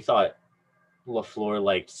 again, we thought LaFleur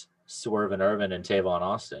liked Swerve and Irvin and Tavon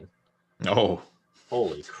Austin. Oh,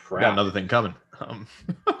 Holy we crap! got another thing coming.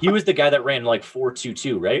 He was the guy that ran like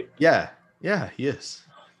 4.22, right? Yeah, he is.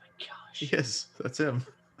 Oh my gosh! He is. That's him.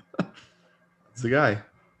 That's the guy.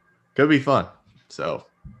 Could be fun. So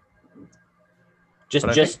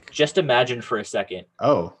Just imagine for a second.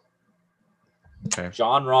 Oh. Okay.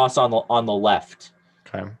 John Ross on the left.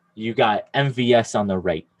 Okay. You got MVS on the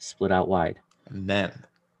right, split out wide. And then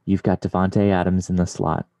You've got Devontae Adams in the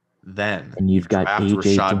slot. and you've got draft AJ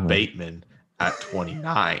Rashad Dillon. Bateman at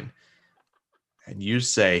 29, and you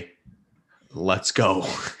say, "Let's go."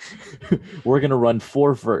 We're gonna run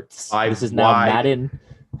 4 verts. This is now wide. Madden.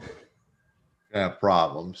 Have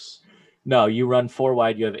problems. No, you run 4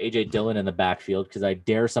 wide. You have AJ Dillon in the backfield because I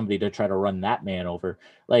dare somebody to try to run that man over.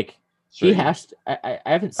 Like he has to. I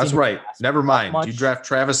haven't seen. That's right. Never mind. much. You draft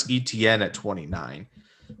Travis Etienne at 29,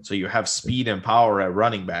 so you have speed and power at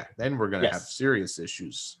running back. Then we're gonna have serious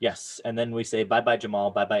issues. Yes, and then we say bye bye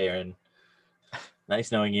Jamal, bye bye Aaron.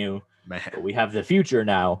 Nice knowing you. Man. But we have the future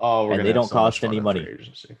now. Oh, and they don't cost any money.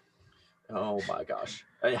 Oh my gosh.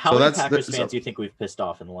 How many Packers fans do you think we've pissed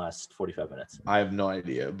off in the last 45 minutes? I have no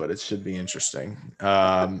idea, but it should be interesting.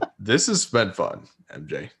 This has been fun,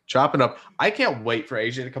 MJ. Chopping up. I can't wait for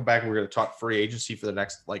AJ to come back. We're going to talk free agency for the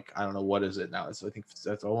next, I don't know, what is it now? I think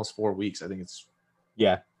that's almost 4 weeks. I think it's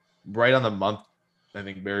right on the month, I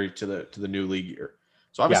think, married to the new league year.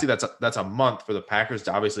 So obviously that's a month for the Packers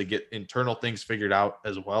to obviously get internal things figured out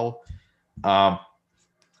as well. I'm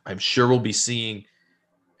sure we'll be seeing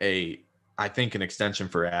an extension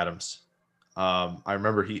for Adams. I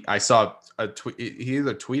remember I saw a tweet. He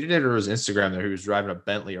either tweeted it or it was Instagram there. He was driving a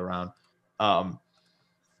Bentley around.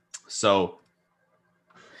 So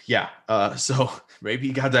maybe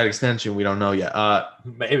he got that extension. We don't know yet.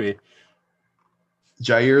 Maybe.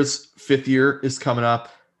 Jair's 5th year is coming up.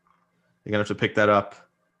 They're gonna have to pick that up.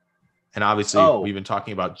 And obviously, we've been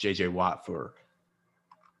talking about JJ Watt for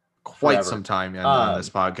quite some time on this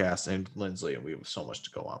podcast, and Lindsley, and we have so much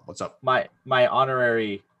to go on. What's up? My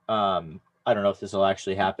honorary. I don't know if this will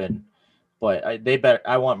actually happen, but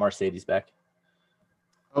I want Mercedes back.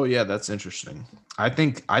 Oh yeah, that's interesting. I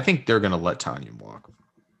think they're gonna let Tanyan walk.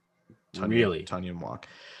 Tanyan walk.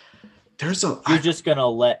 You're just gonna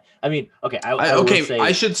let. I mean, okay.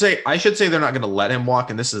 I should say they're not gonna let him walk,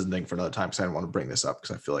 and this is a thing for another time because I didn't want to bring this up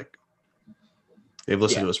because I feel like they've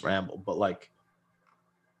listened to us ramble, but like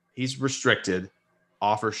he's restricted,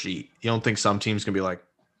 offer sheet. You don't think some teams can be like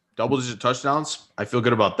double-digit touchdowns? I feel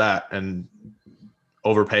good about that and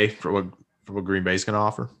overpay for what Green Bay's gonna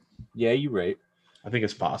offer. Yeah, you're right. I think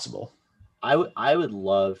it's possible. I would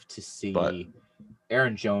love to see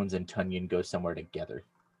Aaron Jones and Tunyon go somewhere together.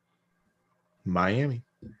 Miami.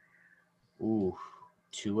 Ooh,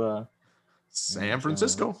 Tua. San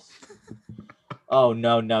Francisco. Oh,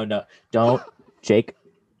 no. Don't, Jake.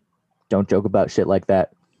 Don't joke about shit like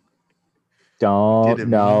that. Don't.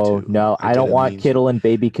 No. I don't want Kittle and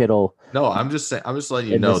baby Kittle. No, I'm just saying. I'm just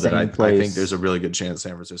letting you know that I think there's a really good chance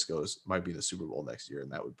San Francisco might be in the Super Bowl next year,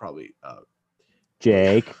 and that would probably.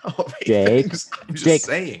 Jake. Jake. I'm just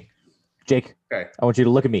saying. Jake. Okay. I want you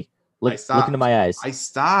to look at me. Look into my eyes. I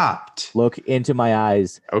stopped. Look into my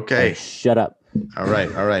eyes. Okay. Shut up. All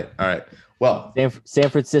right. Well, San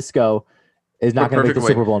Francisco is not going to make the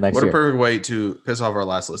Super Bowl next year. What a perfect way to piss off our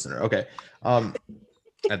last listener. Okay.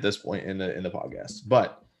 At this point in the podcast,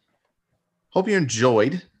 but hope you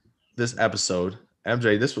enjoyed this episode.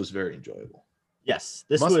 MJ, this was very enjoyable. Yes,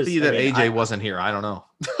 this must was, be that AJ wasn't here. I don't know.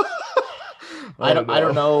 I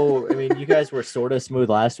don't know. I mean, you guys were sort of smooth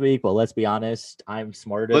last week, but let's be honest. I'm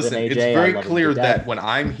smarter Listen, than AJ. it's I very love him clear to death. that when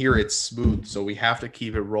I'm here, it's smooth. So we have to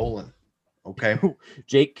keep it rolling. Okay.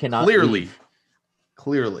 Jake cannot Clearly. leave.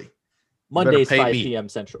 Clearly. Mondays, pay 5 me. p.m.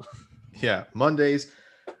 Central. Yeah. Mondays,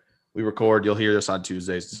 we record. You'll hear us on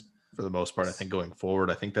Tuesdays for the most part, I think, going forward.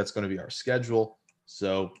 I think that's going to be our schedule.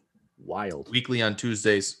 So Wild. weekly on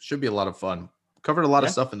Tuesdays should be a lot of fun. Covered a lot of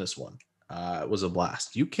Yeah. stuff in this one. It was a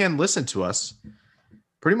blast. You can listen to us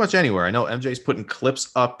pretty much anywhere. I know MJ's putting clips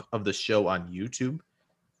up of the show on YouTube.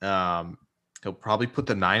 He'll probably put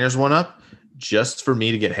the Niners one up just for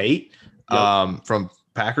me to get hate from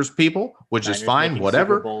Packers people, which Niners is fine. making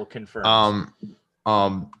Whatever. Super Bowl confirmed.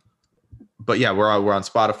 But yeah, we're on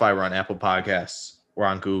Spotify, we're on Apple Podcasts, we're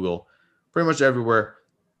on Google, pretty much everywhere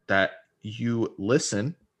that you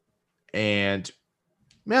listen. And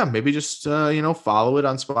yeah, maybe just follow it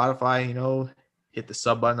on Spotify. Hit the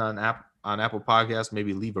sub button on Apple Podcasts.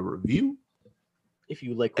 Maybe leave a review. If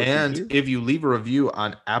you like what you And hear. if you leave a review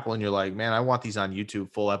on Apple and you're like, man, I want these on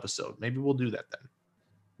YouTube full episode, maybe we'll do that then.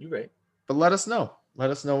 You're right. But let us know. Let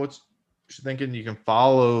us know what you're thinking. You can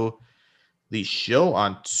follow the show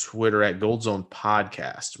on Twitter at Gold Zone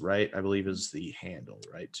Podcast, right? I believe is the handle,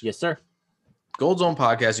 right? Yes, sir. Gold Zone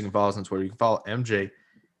Podcast. You can follow us on Twitter. You can follow MJ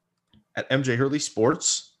at MJ Hurley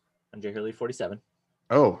Sports. MJ Hurley 47.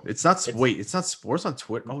 Oh, it's not. It's not sports on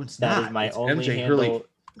Twitter. Oh, it's not. That is my it's only MJ handle. Hurley.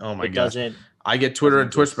 Oh my It gosh. doesn't. I get Twitter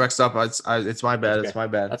and Twitch exist. mixed up. It's my bad. That's It's my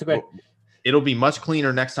bad. That's okay. It'll be much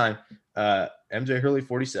cleaner next time. MJ Hurley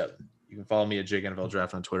 47. You can follow me at Jake NFL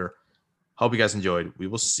Draft on Twitter. Hope you guys enjoyed. We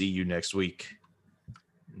will see you next week.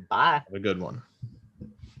 Bye. Have a good one.